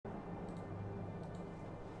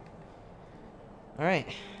Alright.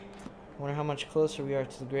 Wonder how much closer we are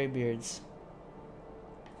to the Greybeards.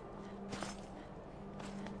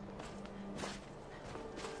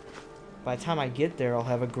 By the time I get there, I'll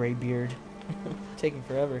have a gray beard. Taking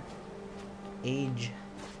forever. Age.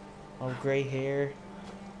 I'll have gray hair.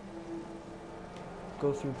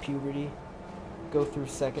 Go through puberty. Go through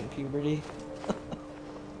second puberty.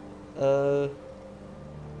 Oh,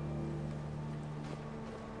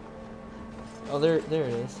 there it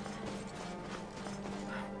is.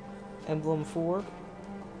 Emblem 4.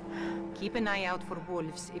 Keep an eye out for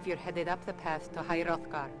wolves if you're headed up the path to High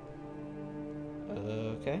Hrothgar.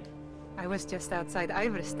 Okay. I was just outside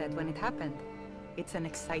Iverstead when it happened. It's an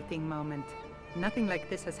exciting moment. Nothing like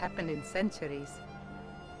this has happened in centuries.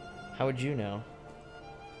 How would you know?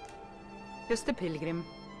 Just a pilgrim.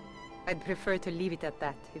 I'd prefer to leave it at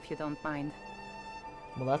that, if you don't mind.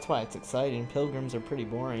 Well, that's why it's exciting. Pilgrims are pretty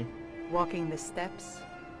boring. Walking the steps,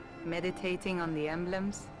 meditating on the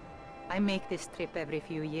emblems. I make this trip every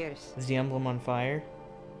few years. Is the emblem on fire?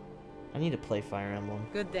 I need to play Fire Emblem.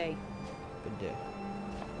 Good day. Good day.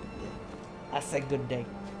 I said good day.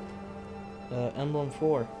 Emblem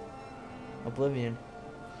 4. Oblivion.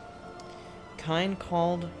 Kind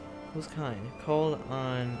called... Who's kind? Called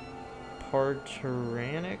on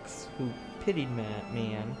Partyranix, who pitied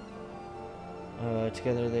man.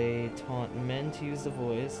 Together they taunt men to use the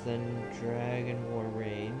voice, then Dragon War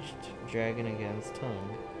raged. Dragon against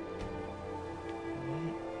tongue.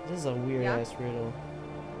 What? This is a weird-ass riddle.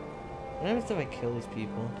 What happens if I kill these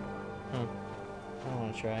people? Huh. I don't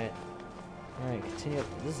want to try it. Alright, continue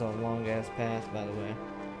up. This is a long-ass path, by the way.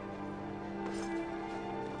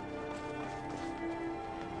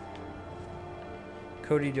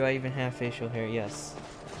 Kody, do I even have facial hair? Yes.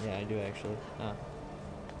 Yeah, I do actually.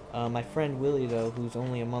 My friend Willie, though, who's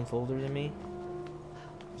only a month older than me,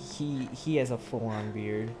 he has a full-on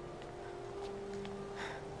beard.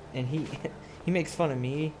 And he makes fun of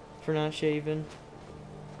me for not shaving.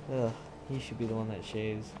 Ugh, he should be the one that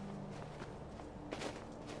shaves.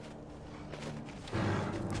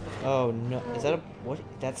 Oh no, is that a, what?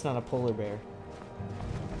 That's not a polar bear.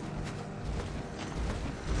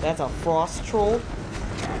 That's a frost troll?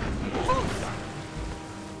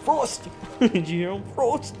 Frost! Did you hear him?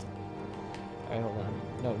 Frost! Alright, hold on.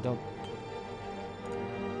 No, don't.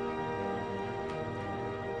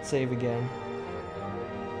 Save again.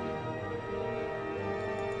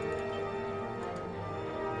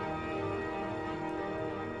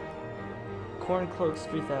 Corncloaks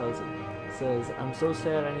 3000 says, I'm so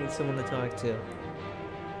sad I need someone to talk to.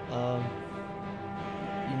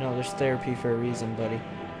 You know, there's therapy for a reason, buddy.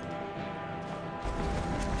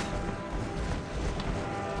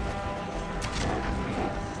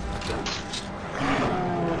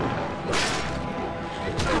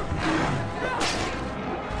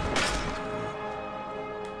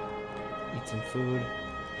 Eat some food.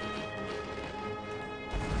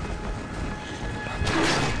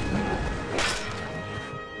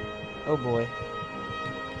 Oh boy.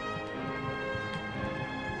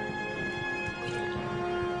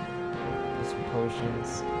 Some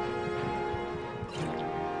potions.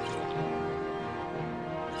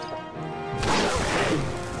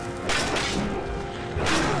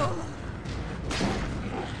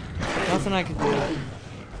 Nothing I can do.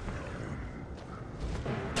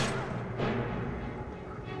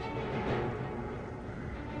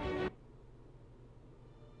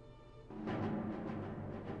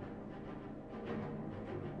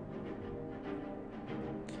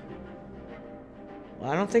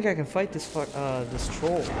 I don't think I can fight this this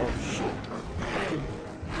troll. Oh shit.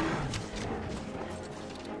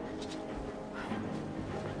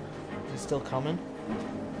 Is he still coming?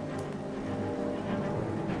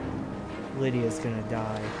 Lydia's gonna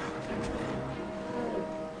die.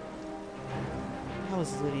 How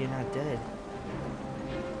is Lydia not dead?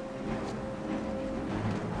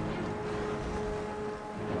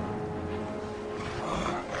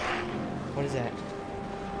 What is that?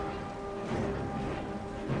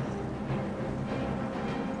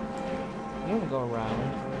 I'm gonna go around.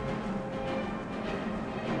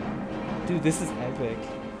 Dude, this is epic.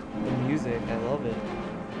 The music, I love it.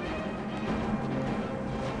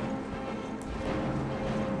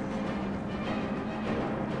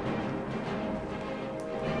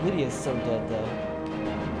 Lydia's so dead though.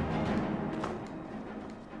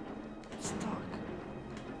 Stuck.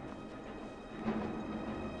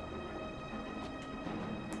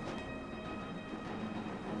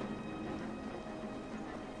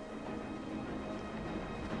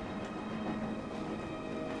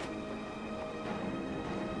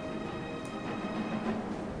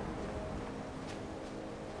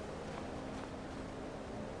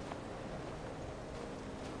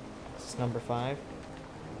 It's number 5.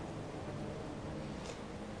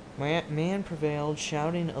 Man prevailed,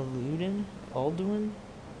 shouting Alduin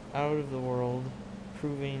out of the world,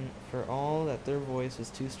 proving for all that their voice was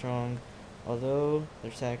too strong, although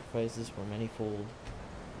their sacrifices were manyfold.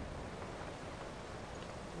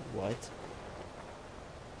 What?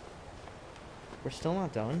 We're still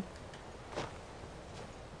not done?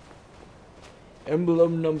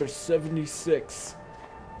 Emblem number 76.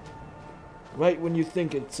 Right when you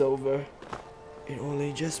think it's over, it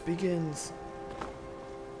only just begins.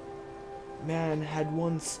 Man had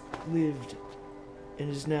once lived and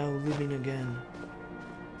is now living again.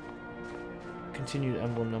 Continued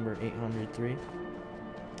emblem number 803.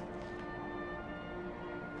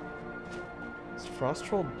 Is Frost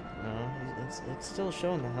Troll? No, it's still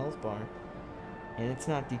showing the health bar. And it's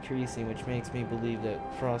not decreasing, which makes me believe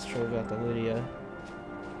that Frost Troll got the Lydia.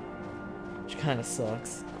 Which kind of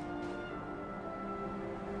sucks.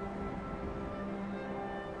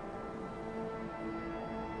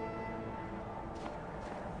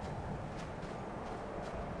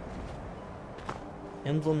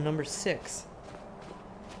 Emblem number 6.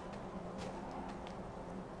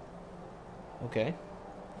 Okay.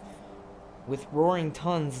 With roaring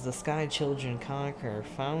tons, the Sky Children conquer,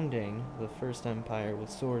 founding the first empire with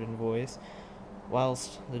sword and voice,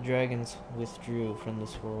 whilst the dragons withdrew from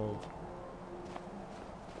this world.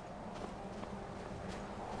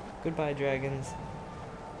 Goodbye, dragons.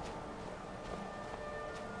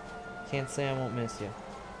 Can't say I won't miss you.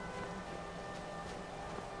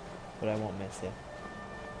 But I won't miss you.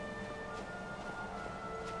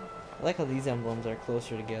 I like how these emblems are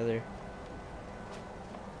closer together.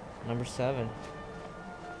 Number 7.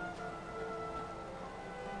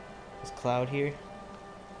 Is Cloud here?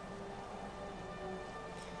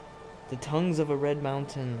 The tongues of a red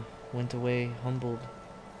mountain went away humbled.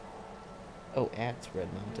 Oh, at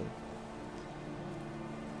Red Mountain.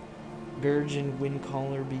 Gurgeon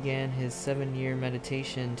Windcaller began his 7-year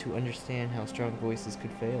meditation to understand how strong voices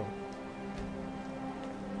could fail.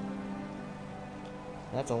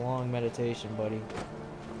 That's a long meditation, buddy.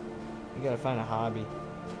 You gotta find a hobby.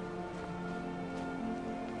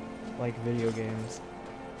 Like video games.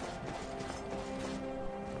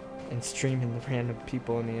 And streaming the random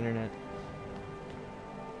people on the internet.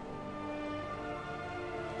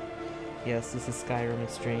 Yes, this is Skyrim.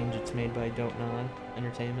 It's strange. It's made by Don't Nod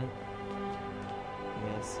Entertainment.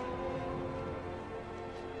 Yes.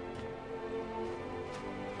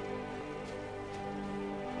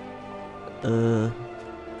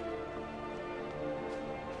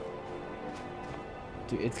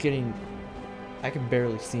 Dude, it's getting... I can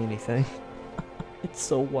barely see anything. It's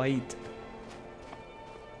so white.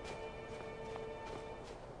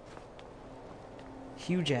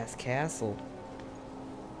 Huge ass castle.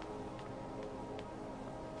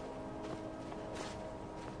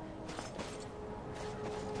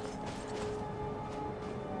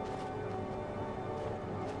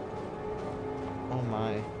 Oh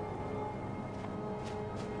my.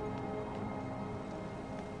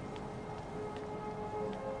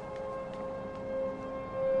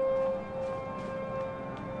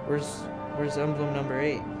 Where's emblem number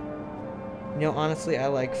 8? You know, honestly, I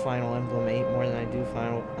like Final Emblem 8 more than I do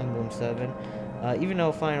Final Emblem 7. Even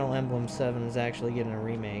though Final Emblem 7 is actually getting a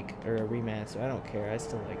remake, or a remaster, I don't care. I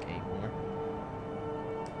still like 8 more.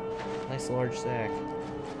 Nice large sack.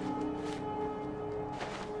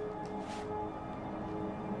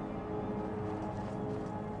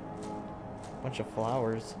 Bunch of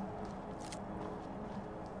flowers.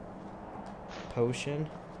 Potion.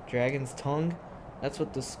 Dragon's tongue. That's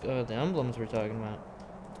what the emblems we're talking about.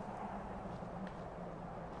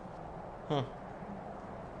 Huh.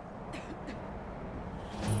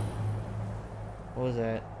 What was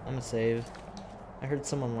that? I'm gonna save. I heard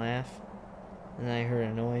someone laugh. And then I heard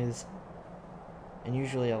a noise. And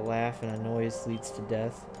usually a laugh and a noise leads to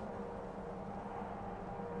death.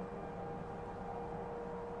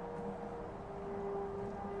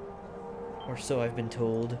 Or so I've been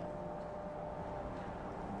told.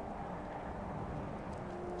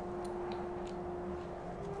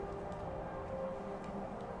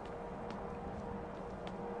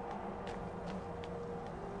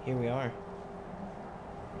 Here we are.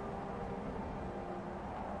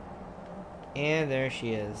 And there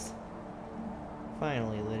she is.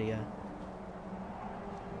 Finally, Lydia.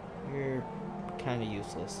 You're kind of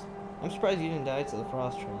useless. I'm surprised you didn't die to the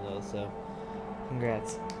Frost Troll, though, so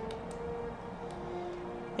congrats.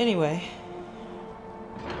 Anyway.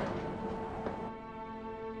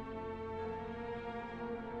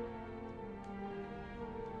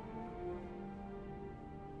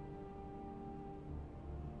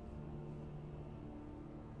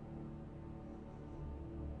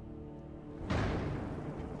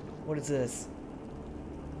 What is this?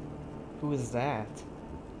 Who is that?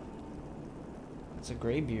 It's a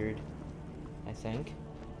graybeard, I think.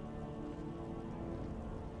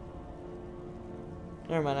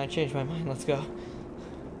 Never mind, I changed my mind. Let's go.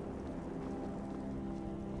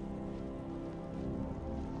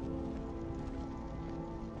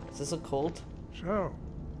 Is this a cult? So,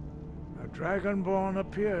 a dragonborn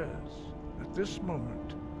appears at this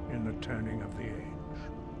moment in the turning of the age.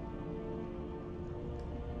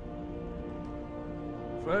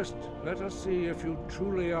 First, let us see if you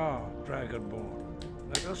truly are dragonborn.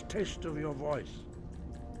 Let us taste of your voice.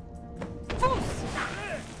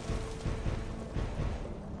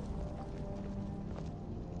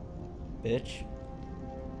 Bitch.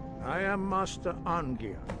 I am Master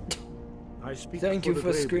Angia. I speak Thank you the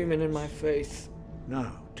for screaming in Greybeards. my face.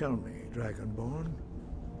 Now, tell me, Dragonborn,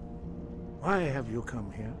 why have you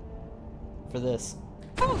come here? For this.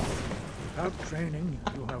 Without training,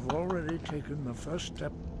 you have already taken the first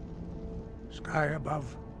step. Sky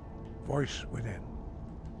above, voice within.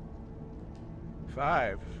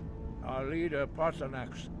 5. Our leader,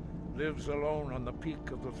 Paarthurnax, lives alone on the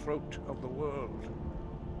peak of the throat of the world.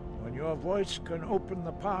 When your voice can open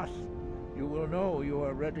the path, you will know you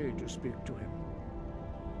are ready to speak to him.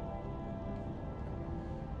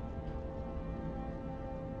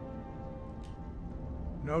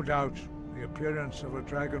 No doubt, the appearance of a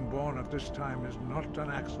dragonborn at this time is not an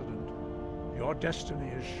accident. Your destiny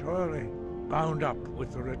is surely bound up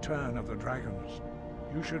with the return of the dragons.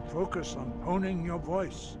 You should focus on honing your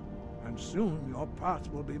voice, and soon your path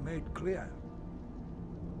will be made clear.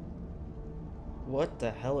 What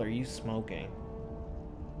the hell are you smoking?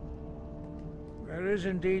 There is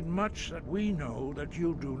indeed much that we know that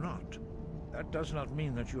you do not. That does not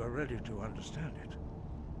mean that you are ready to understand it.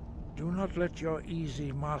 Do not let your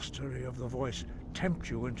easy mastery of the voice tempt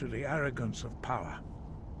you into the arrogance of power.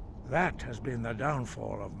 That has been the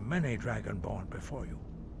downfall of many Dragonborn before you.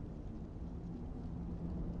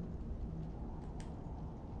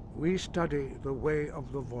 We study the way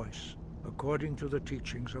of the voice, according to the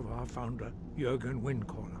teachings of our founder, Jürgen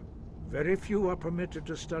Windcaller. Very few are permitted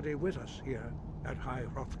to study with us here at High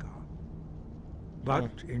Hrothgar.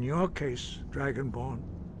 But in your case, Dragonborn,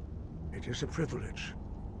 it is a privilege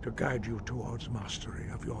to guide you towards mastery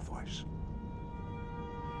of your voice.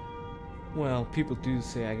 Well, people do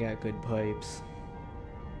say I got good pipes.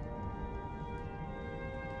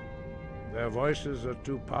 Their voices are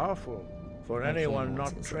too powerful for anyone not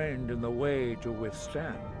nonsense. trained in the way to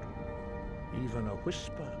withstand. Even a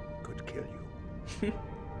whisper could kill you.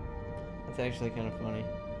 That's actually kind of funny.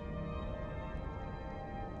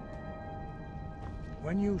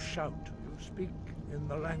 When you shout, you speak in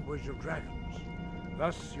the language of dragons.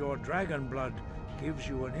 Thus, your dragon blood gives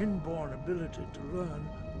you an inborn ability to learn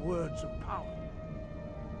words of power.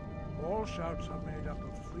 All shouts are made up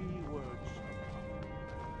of 3 words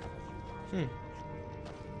of power.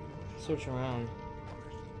 Switch around.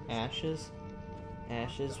 Ashes?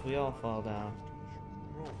 Ashes, we all fall down.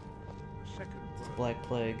 Roll. The second It's the word, Black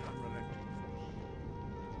Plague. unrelenting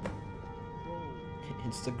force. Roll.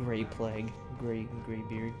 It's the Gray Plague.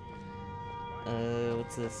 Graybeard.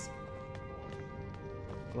 What's this?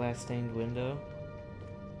 Glass stained window.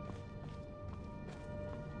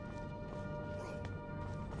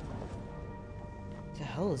 What the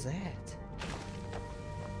hell is that?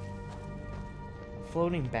 A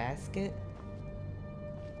floating basket?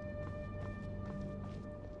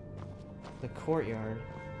 The courtyard.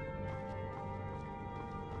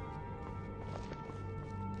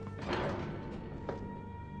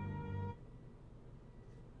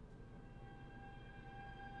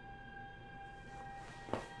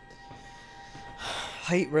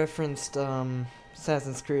 Height referenced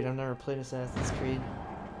Assassin's Creed. I've never played Assassin's Creed.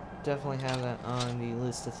 Definitely have that on the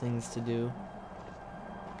list of things to do.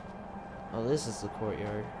 Oh, this is the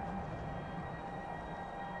courtyard.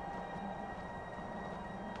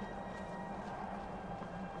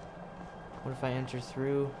 What if I enter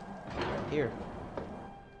through here?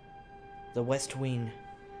 The West Wing.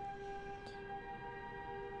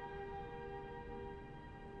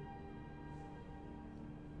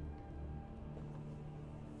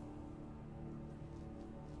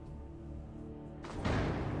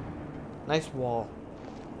 Nice wall.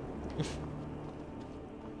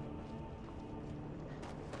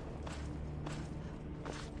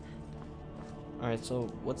 Alright, so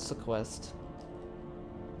what's the quest?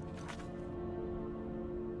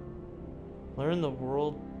 Learn the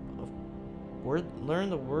learn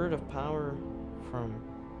the word of power from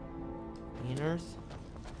Earth.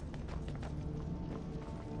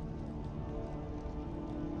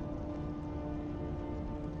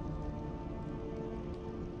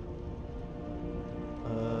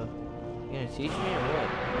 teach me or what?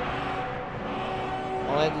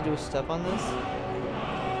 All I had to do was step on this?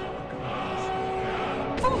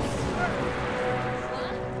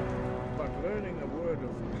 But learning a word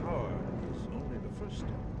of power is only the first step.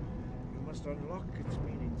 You must unlock its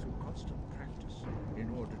meaning through constant practice in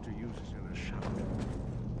order to use it in a shout.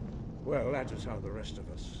 Well, that is how the rest of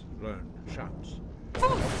us learn shouts. You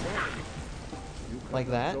can Like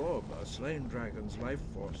that? absorb a slain dragon's life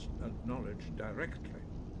force and knowledge directly.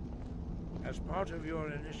 As part of your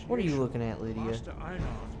initiation, What are you looking at, Lydia? Master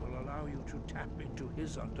Einarth will allow you to tap into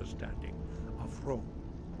his understanding of Rome.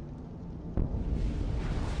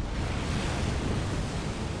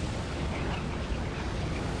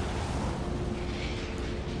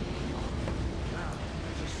 Now,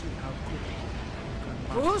 let us see how quickly you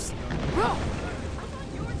can Who's? Rome. I'm on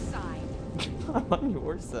your side. I'm on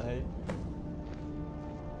your side.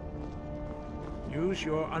 Use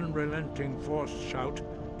your unrelenting force shout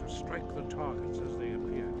to strike the targets as they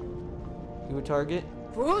appear. You a target?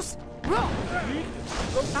 Who's?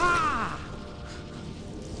 Ah!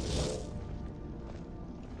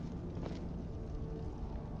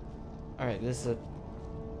 Alright, this is a...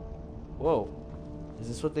 Whoa. Is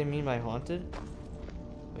this what they mean by haunted?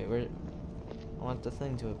 Wait, where... I want the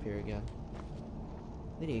thing to appear again.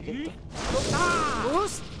 Lydia, get the...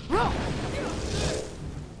 Who's?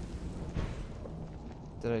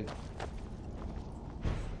 Did I...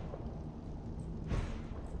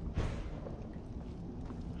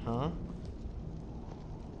 Huh?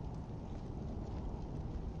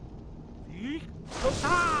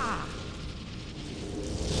 Ah!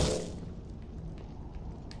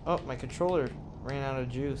 Oh, my controller ran out of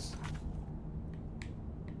juice.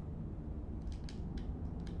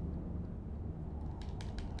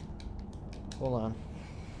 Hold on.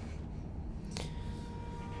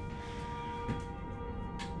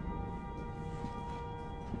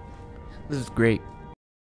 This is great.